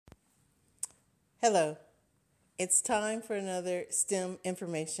Hello, it's time for another STEM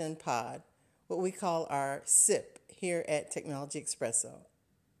information pod, what we call our SIP here at Technology Expresso.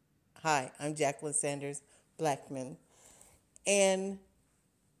 Hi, I'm Jacqueline Sanders Blackman, and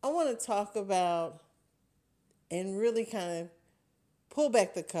I want to talk about and really kind of pull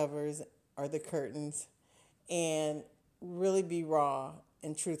back the covers or the curtains and really be raw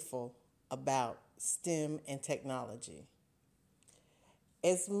and truthful about STEM and technology.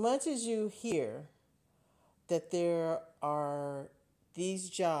 As much as you hear that there are these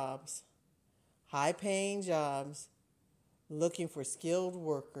jobs, high paying jobs, looking for skilled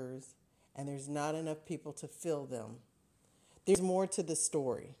workers, and there's not enough people to fill them. There's more to the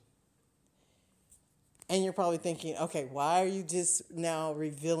story. And you're probably thinking, okay, why are you just now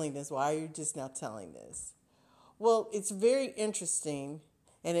revealing this? Why are you just now telling this? Well, it's very interesting,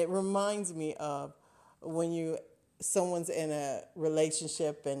 and it reminds me of when someone's in a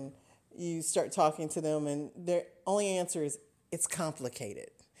relationship and you start talking to them, and their only answer is, it's complicated.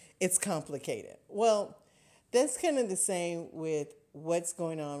 It's complicated. Well, that's kind of the same with what's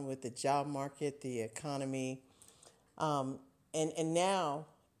going on with the job market, the economy, and now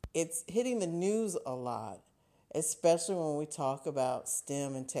it's hitting the news a lot, especially when we talk about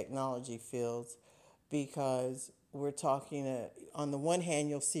STEM and technology fields, because we're talking, on the one hand,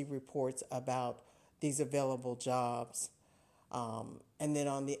 you'll see reports about these available jobs. And then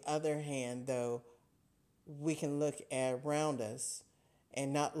on the other hand, though, we can look around us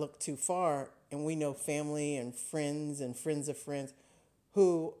and not look too far. And we know family and friends of friends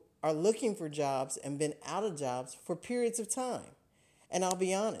who are looking for jobs and been out of jobs for periods of time. And I'll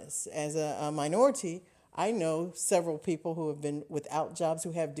be honest, as a minority, I know several people who have been without jobs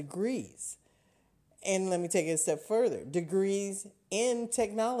who have degrees. And let me take it a step further, degrees in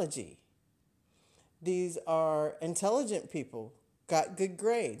technology. These are intelligent people, got good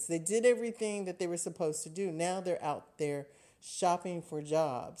grades. They did everything that they were supposed to do. Now they're out there shopping for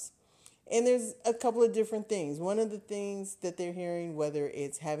jobs. And there's a couple of different things. One of the things that they're hearing, whether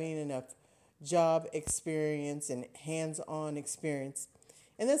it's having enough job experience and hands-on experience,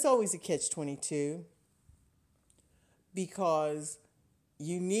 and that's always a catch-22 because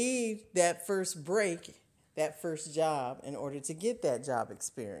you need that first break, that first job in order to get that job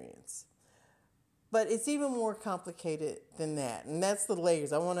experience. But it's even more complicated than that. And that's the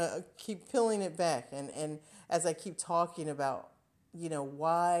layers. I want to keep peeling it back. And as I keep talking about,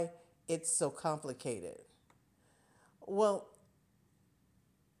 why it's so complicated. Well,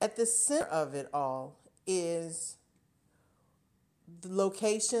 at the center of it all is the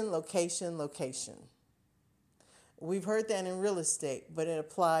location, location, location. We've heard that in real estate, but it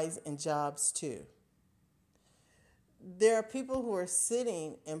applies in jobs too. There are people who are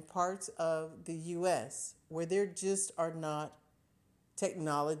sitting in parts of the U.S. where there just are not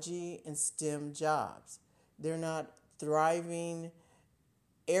technology and STEM jobs. They're not thriving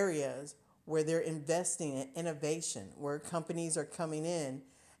areas where they're investing in innovation, where companies are coming in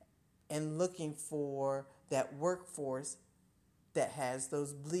and looking for that workforce that has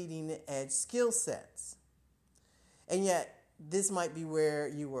those bleeding edge skill sets. And yet, this might be where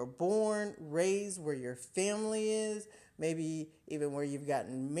you were born, raised, where your family is, maybe even where you've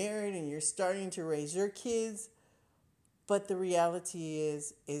gotten married and you're starting to raise your kids. But the reality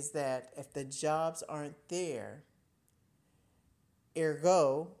is that if the jobs aren't there,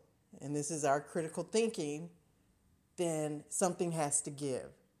 ergo, and this is our critical thinking, then something has to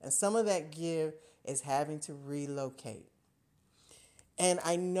give. And some of that give is having to relocate. And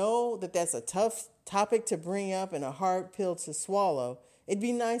I know that that's a tough topic to bring up and a hard pill to swallow. It'd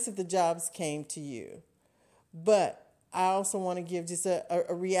be nice if the jobs came to you. But I also want to give just a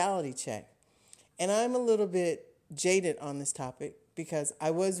reality check. And I'm a little bit jaded on this topic because I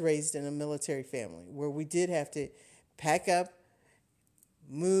was raised in a military family where we did have to pack up,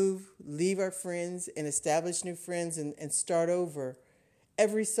 move, leave our friends, and establish new friends and start over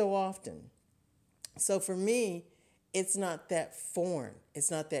every so often. So for me, it's not that foreign. It's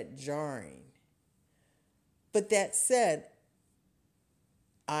not that jarring. But that said,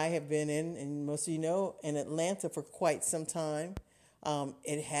 I have been and most of you know, in Atlanta for quite some time.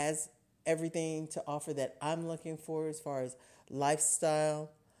 It has everything to offer that I'm looking for as far as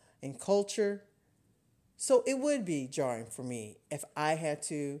lifestyle and culture. So it would be jarring for me if I had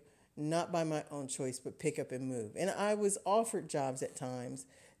to, not by my own choice, but pick up and move. And I was offered jobs at times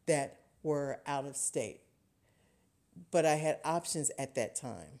that were out of state, but I had options at that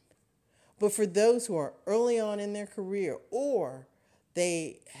time. But for those who are early on in their career or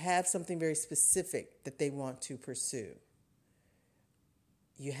they have something very specific that they want to pursue,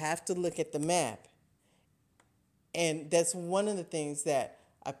 you have to look at the map. And that's one of the things that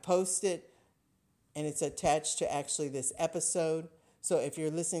I posted and it's attached to actually this episode. So if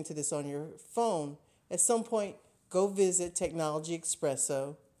you're listening to this on your phone, at some point, go visit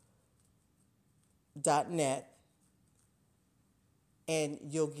technologyexpresso.net and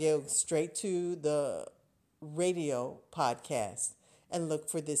you'll go straight to the radio podcast and look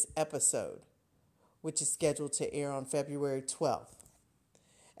for this episode, which is scheduled to air on February 12th.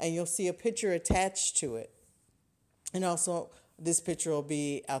 And you'll see a picture attached to it. And also, this picture will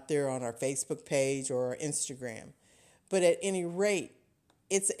be out there on our Facebook page or our Instagram. But at any rate,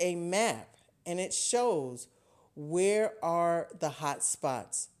 it's a map, and it shows where are the hot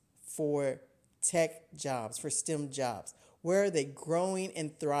spots for tech jobs, for STEM jobs. Where are they growing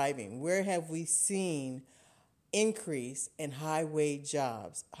and thriving? Where have we seen increase in high wage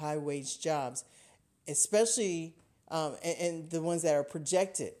jobs, especially and the ones that are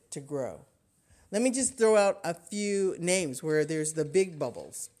projected to grow? Let me just throw out a few names where there's the big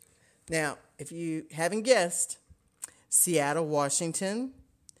bubbles. Now, if you haven't guessed, Seattle, Washington,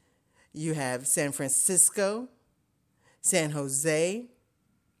 you have San Francisco, San Jose,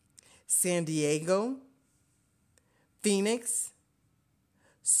 San Diego, Phoenix,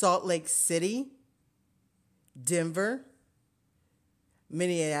 Salt Lake City, Denver,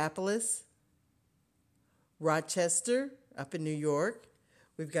 Minneapolis, Rochester up in New York.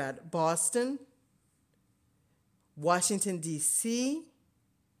 We've got Boston, Washington, D.C.,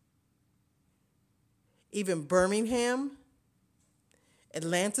 even Birmingham.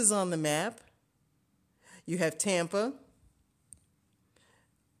 Atlanta's on the map. You have Tampa,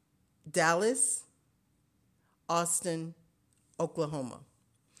 Dallas, Austin, Oklahoma.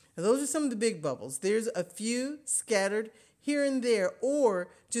 Now, those are some of the big bubbles. There's a few scattered here and there, or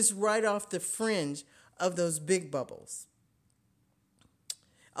just right off the fringe of those big bubbles.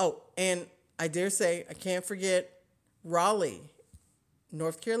 Oh, and I dare say, I can't forget Raleigh,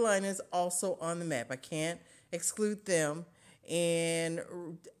 North Carolina is also on the map. I can't exclude them. And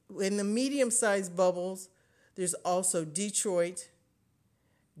in the medium-sized bubbles, there's also Detroit,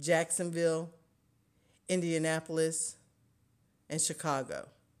 Jacksonville, Indianapolis, and Chicago.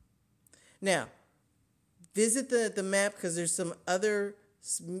 Now, visit the map because there's some other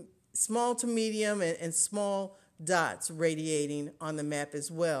small to medium and small dots radiating on the map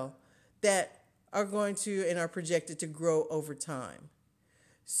as well that are going to and are projected to grow over time.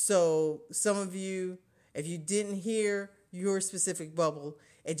 So some of you, if you didn't hear your specific bubble,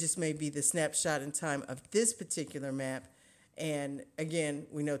 it just may be the snapshot in time of this particular map. And again,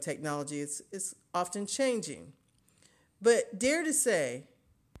 we know technology is often changing. But dare to say,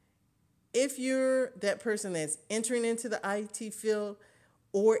 if you're that person that's entering into the IT field,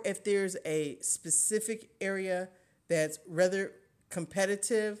 or if there's a specific area that's rather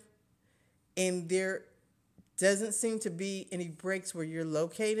competitive and there doesn't seem to be any breaks where you're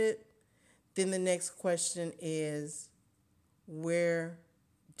located, then the next question is, where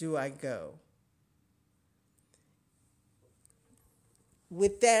do I go?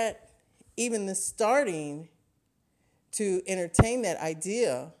 With that, even the starting to entertain that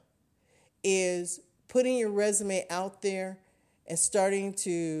idea is putting your resume out there and starting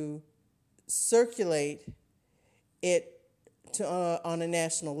to circulate it on a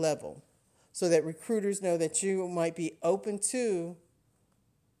national level so that recruiters know that you might be open to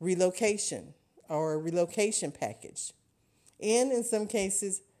relocation or a relocation package. And in some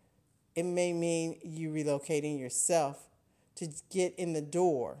cases, it may mean you relocating yourself to get in the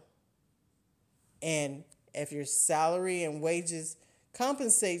door. And if your salary and wages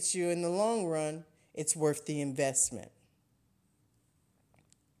compensates you in the long run, it's worth the investment.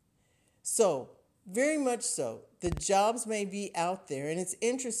 So, very much so, the jobs may be out there. And it's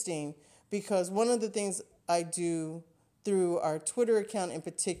interesting because one of the things I do through our Twitter account in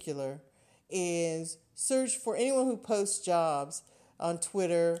particular is search for anyone who posts jobs on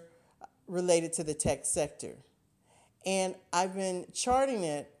Twitter related to the tech sector. And I've been charting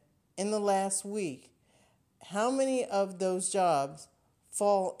it in the last week. How many of those jobs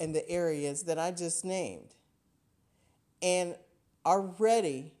fall in the areas that I just named? And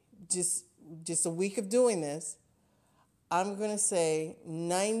already, just a week of doing this, I'm going to say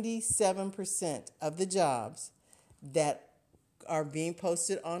 97% of the jobs that are being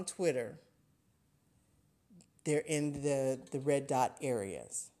posted on Twitter, they're in the red dot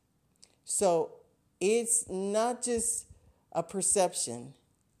areas. So it's not just a perception,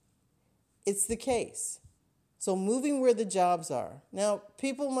 it's the case. So moving where the jobs are. Now,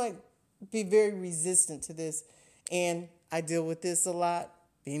 people might be very resistant to this, and I deal with this a lot,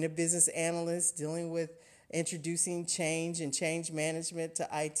 being a business analyst, dealing with introducing change and change management to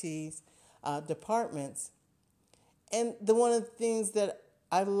IT's departments. And one of the things that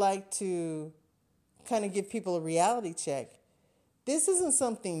I like to kind of give people a reality check. This isn't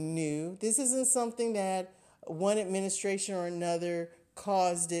something new. This isn't something that one administration or another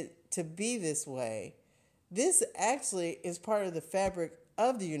caused it to be this way. This actually is part of the fabric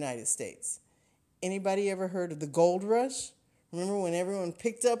of the United States. Anybody ever heard of the gold rush? Remember when everyone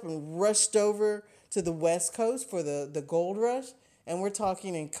picked up and rushed over to the West Coast for the gold rush? And we're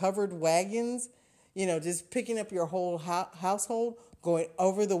talking in covered wagons, just picking up your whole household, going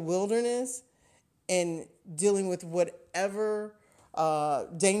over the wilderness and dealing with whatever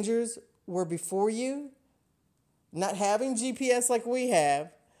dangers were before you. Not having GPS like we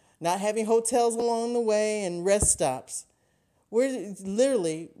have, not having hotels along the way and rest stops. We're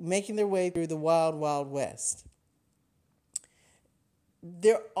literally making their way through the wild, wild west.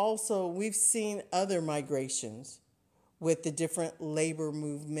 We've seen other migrations with the different labor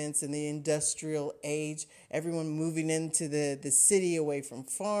movements and the industrial age, everyone moving into the city away from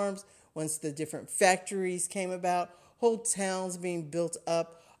farms. Once the different factories came about, whole towns being built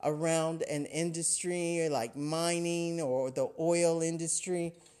up around an industry like mining or the oil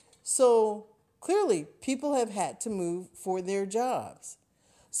industry. So clearly, people have had to move for their jobs.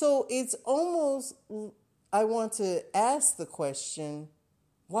 So it's almost, I want to ask the question,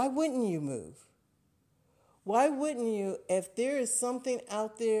 why wouldn't you move? Why wouldn't you, if there is something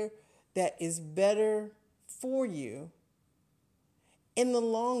out there that is better for you in the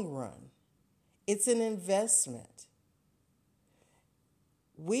long run? It's an investment.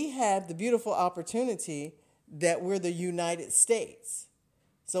 We have the beautiful opportunity that we're the United States.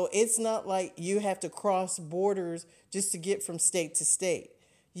 So it's not like you have to cross borders just to get from state to state.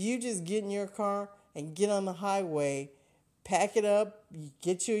 You just get in your car and get on the highway, pack it up, you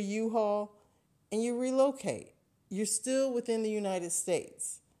get your U-Haul, and you relocate. You're still within the United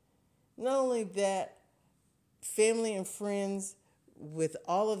States. Not only that, family and friends, with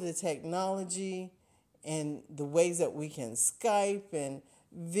all of the technology and the ways that we can Skype and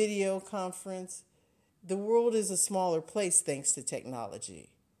video conference, the world is a smaller place thanks to technology.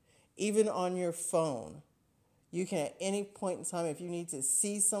 Even on your phone, you can at any point in time, if you need to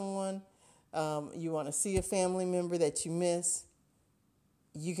see someone, you want to see a family member that you miss,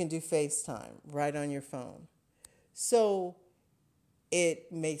 you can do FaceTime right on your phone. So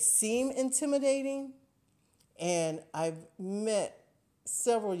it may seem intimidating, and I've met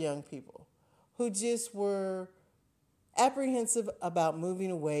several young people who just were apprehensive about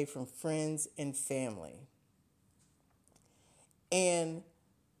moving away from friends and family. And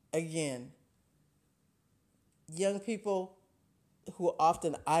again, young people who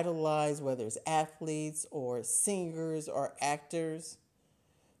often idolize, whether it's athletes or singers or actors,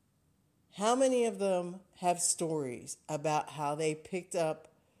 how many of them have stories about how they picked up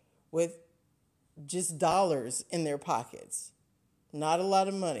with just dollars in their pockets, not a lot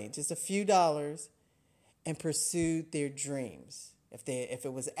of money, just a few dollars, and pursued their dreams? If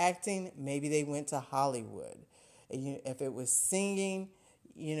it was acting, maybe they went to Hollywood. If it was singing,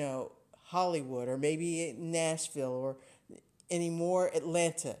 Hollywood, or maybe Nashville, or anymore,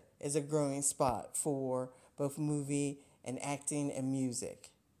 Atlanta is a growing spot for both movie and acting and music,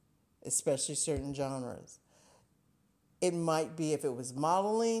 especially certain genres. It might be, if it was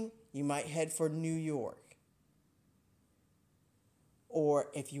modeling, you might head for New York. Or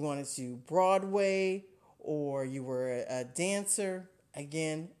if you wanted to Broadway, or you were a dancer,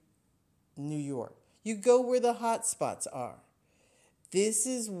 again, New York. You go where the hotspots are. This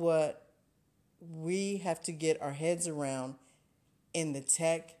is what we have to get our heads around in the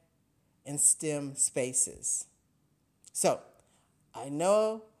tech and STEM spaces. So, I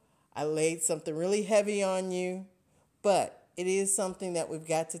know I laid something really heavy on you, but it is something that we've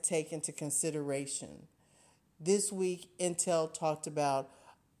got to take into consideration. This week, Intel talked about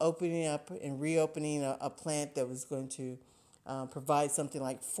opening up and reopening a plant that was going to provide something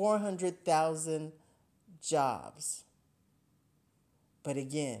like 400,000 jobs. But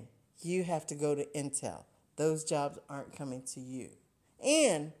again, you have to go to Intel. Those jobs aren't coming to you.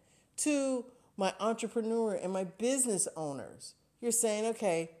 And to my entrepreneur and my business owners, you're saying,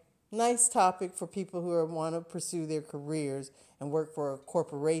 okay, nice topic for people who want to pursue their careers and work for a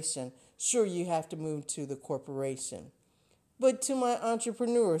corporation. Sure, you have to move to the corporation. But to my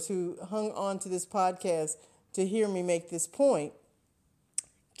entrepreneurs who hung on to this podcast to hear me make this point,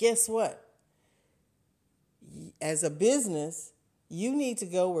 guess what? As a business, you need to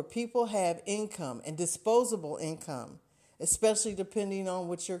go where people have income and disposable income, especially depending on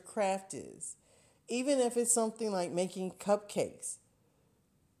what your craft is. Even if it's something like making cupcakes,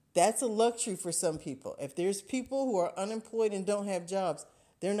 that's a luxury for some people. If there's people who are unemployed and don't have jobs,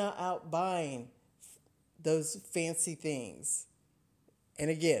 they're not out buying those fancy things. And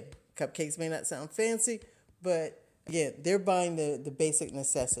again, Cupcakes may not sound fancy, but again, they're buying the basic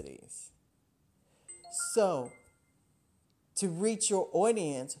necessities. So, to reach your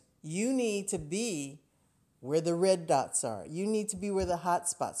audience, you need to be where the red dots are. You need to be where the hot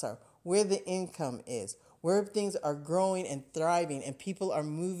spots are, where the income is, where things are growing and thriving and people are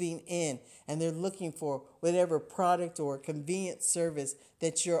moving in and they're looking for whatever product or convenient service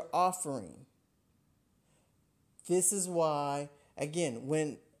that you're offering. This is why, again,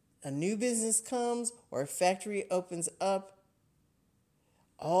 when a new business comes or a factory opens up,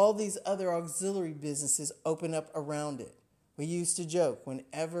 all these other auxiliary businesses open up around it. We used to joke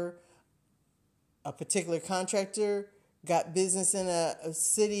whenever a particular contractor got business in a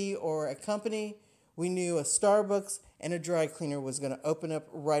city or a company, we knew a Starbucks and a dry cleaner was going to open up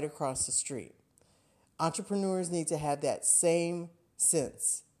right across the street. Entrepreneurs need to have that same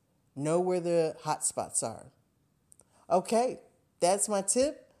sense. Know where the hot spots are. Okay, that's my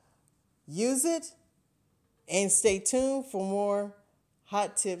tip. Use it and stay tuned for more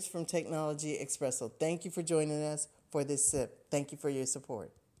hot tips from Technology Expresso. Thank you for joining us for this sip. Thank you for your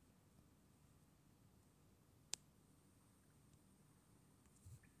support.